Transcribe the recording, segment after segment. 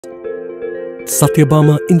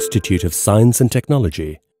Sathyabama Institute of Science and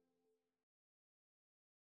Technology.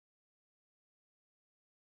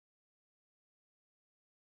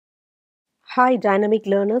 Hi dynamic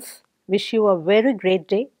learners, wish you a very great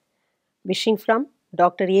day. Wishing from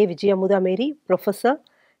Dr. Viji, Professor,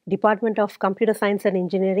 Department of Computer Science and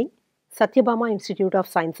Engineering, Sathyabama Institute of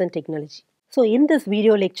Science and Technology. So in this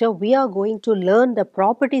video lecture, we are going to learn the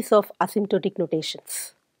properties of asymptotic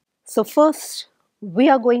notations. So first,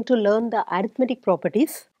 we are going to learn the arithmetic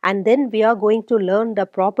properties, and then we are going to learn the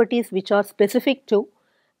properties which are specific to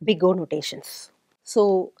big O notations.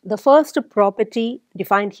 So the first property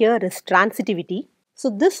defined here is transitivity.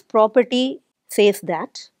 So this property says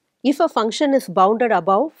that if a function is bounded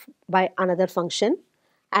above by another function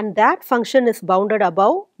and that function is bounded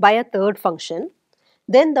above by a third function,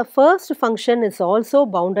 then the first function is also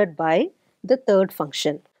bounded by the third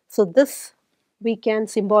function. So this we can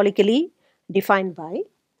symbolically define by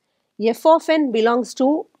f of n belongs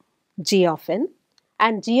to g of n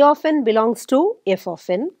and g of n belongs to f of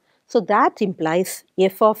n. So that implies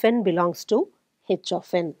f of n belongs to h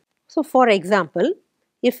of n. So for example,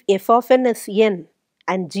 if f of n is n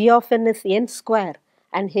and g of n is n square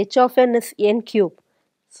and h of n is n cube,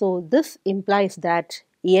 so this implies that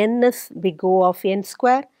n is big O of n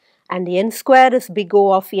square and n square is big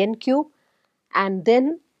O of n cube and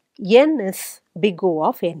then n is big O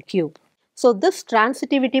of n cube. So this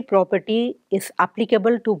transitivity property is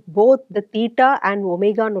applicable to both the theta and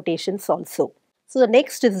omega notations also. So the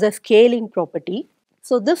next is the scaling property.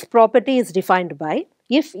 So this property is defined by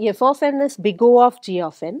if f of n is big O of g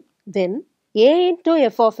of n, then a into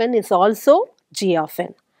f of n is also g of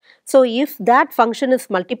n. So if that function is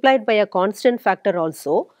multiplied by a constant factor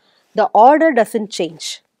also, the order doesn't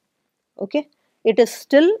change. Okay, it is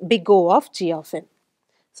still big O of g of n.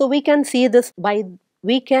 So we can see this by,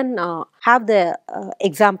 we can have the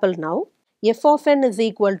example now. F of n is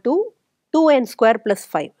equal to 2n square plus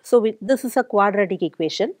 5. So this is a quadratic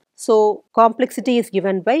equation. So complexity is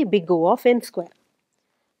given by big O of n square.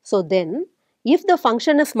 So then if the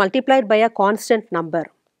function is multiplied by a constant number,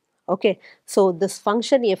 okay, so this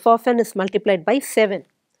function f of n is multiplied by 7.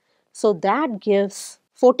 So that gives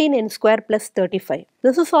 14n square plus 35.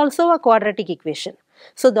 This is also a quadratic equation.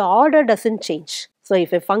 So the order doesn't change. So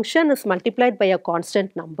if a function is multiplied by a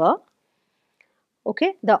constant number,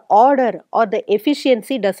 okay, the order or the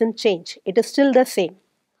efficiency doesn't change. It is still the same.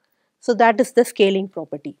 So that is the scaling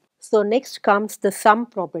property. So next comes the sum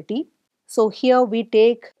property. So here we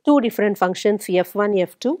take two different functions f1,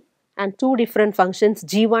 f2 and two different functions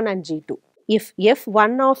g1 and g2. If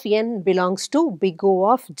f1 of n belongs to big O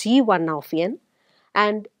of g1 of n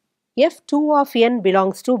and f2 of n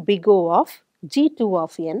belongs to big O of g2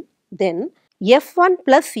 of n, then f1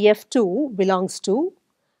 plus f2 belongs to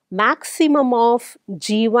maximum of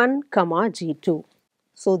g1 comma g2.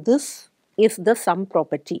 So this is the sum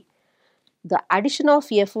property. The addition of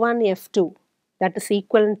f1 f2, that is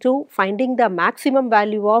equivalent to finding the maximum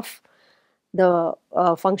value of the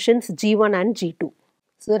functions g1 and g2.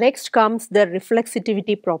 So next comes the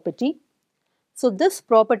reflexivity property. So this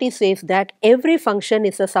property says that every function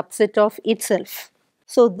is a subset of itself.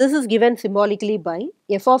 So this is given symbolically by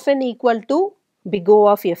f of n equal to big O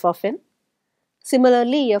of f of n.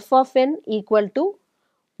 Similarly, f of n equal to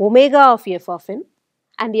omega of f of n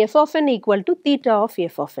and f of n equal to theta of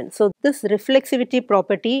f of n. So this reflexivity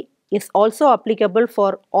property is also applicable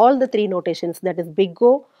for all the three notations, that is big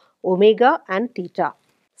O, omega and theta.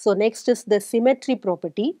 So next is the symmetry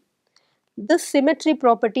property. This symmetry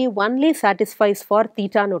property only satisfies for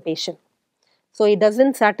theta notation. So it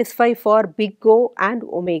doesn't satisfy for big O and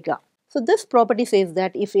omega. So this property says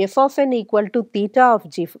that if f of n equal to theta of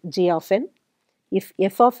g of n, if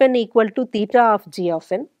f of n equal to theta of g of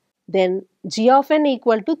n, then g of n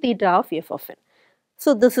equal to theta of f of n.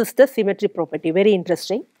 So this is the symmetry property, very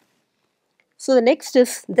interesting. So the next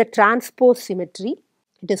is the transpose symmetry.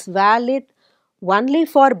 It is valid only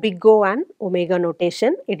for big O and omega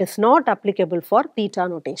notation. It is not applicable for theta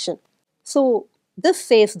notation. So this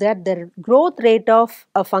says that the growth rate of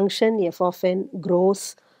a function f of n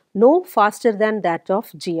grows no faster than that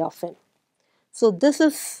of g of n. So this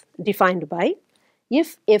is defined by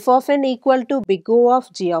if f of n equal to big O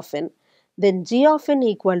of g of n, then g of n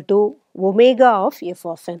equal to omega of f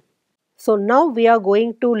of n. So now we are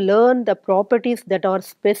going to learn the properties that are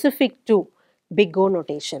specific to big O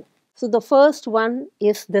notation. So the first one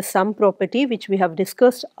is the sum property, which we have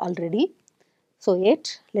discussed already. So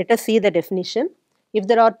let us see the definition. If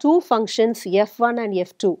there are two functions f1 and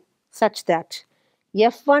f2 such that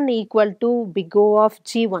f1 equal to big O of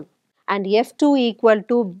g1 and f2 equal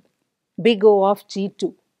to big O of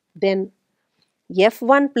g2, then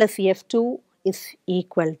f1 plus f2 is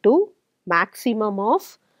equal to maximum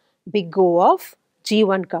of big O of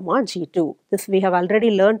G1 comma G2. This we have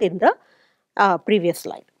already learnt in the previous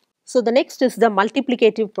slide. So the next is the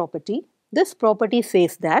multiplicative property. This property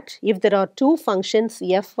says that if there are two functions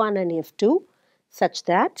f1 and f2 such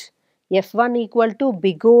that f1 equal to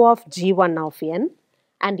big O of G1 of n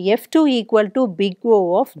and f2 equal to big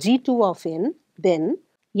O of G2 of n, then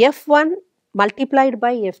f1 multiplied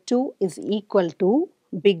by f2 is equal to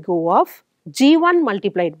big O of G1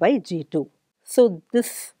 multiplied by G2. So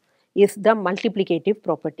this is the multiplicative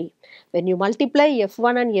property. When you multiply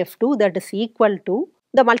f1 and f2, that is equal to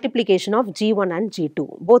the multiplication of G1 and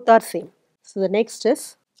G2. Both are same. So the next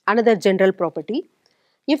is another general property.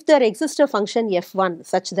 If there exists a function f1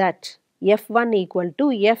 such that f1 equal to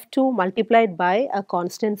f2 multiplied by a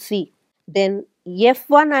constant c, then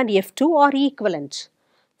f1 and f2 are equivalent.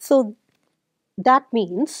 So that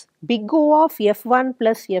means big O of f1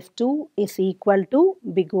 plus f2 is equal to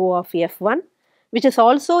big O of f1, which is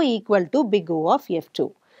also equal to big O of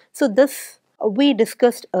f2. So this we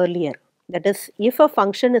discussed earlier. That is, if a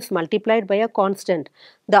function is multiplied by a constant,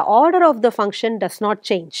 the order of the function does not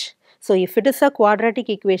change. So if it is a quadratic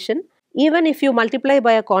equation, even if you multiply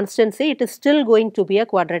by a constant, say, it is still going to be a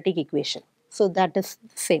quadratic equation. So that is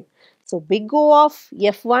the same. So big O of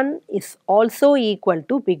f1 is also equal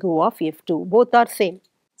to big O of f2. Both are same.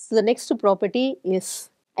 So the next property is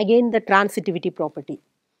again the transitivity property.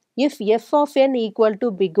 If f of n equal to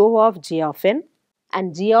big O of g of n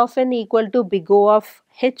and g of n equal to big O of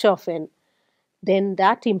h of n, then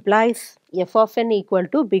that implies f of n equal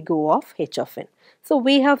to big O of h of n. So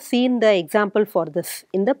we have seen the example for this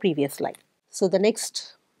in the previous slide. So the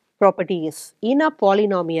next property is, in a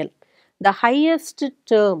polynomial, the highest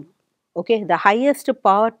term, the highest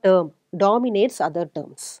power term dominates other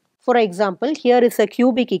terms. For example, here is a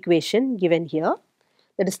cubic equation given here,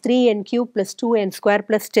 that is 3n cube plus 2n square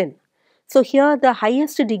plus 10. So here the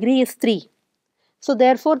highest degree is 3. So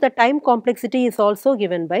therefore the time complexity is also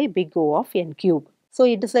given by big O of n cube. So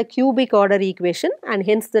it is a cubic order equation and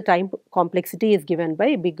hence the time complexity is given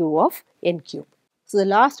by big O of n cube. So the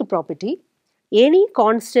last property, any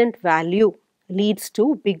constant value leads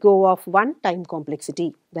to big O of 1 time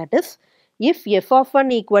complexity. That is, if f of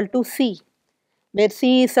 1 equal to c, where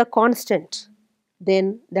c is a constant,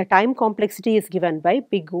 then the time complexity is given by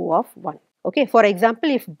big O of 1. Okay, for example,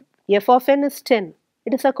 if f of n is 10,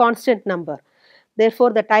 it is a constant number.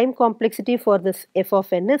 Therefore, the time complexity for this f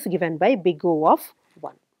of n is given by big O of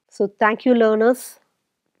 1. So, thank you learners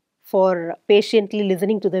for patiently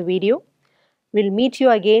listening to the video. We'll meet you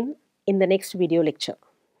again in the next video lecture.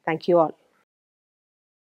 Thank you all.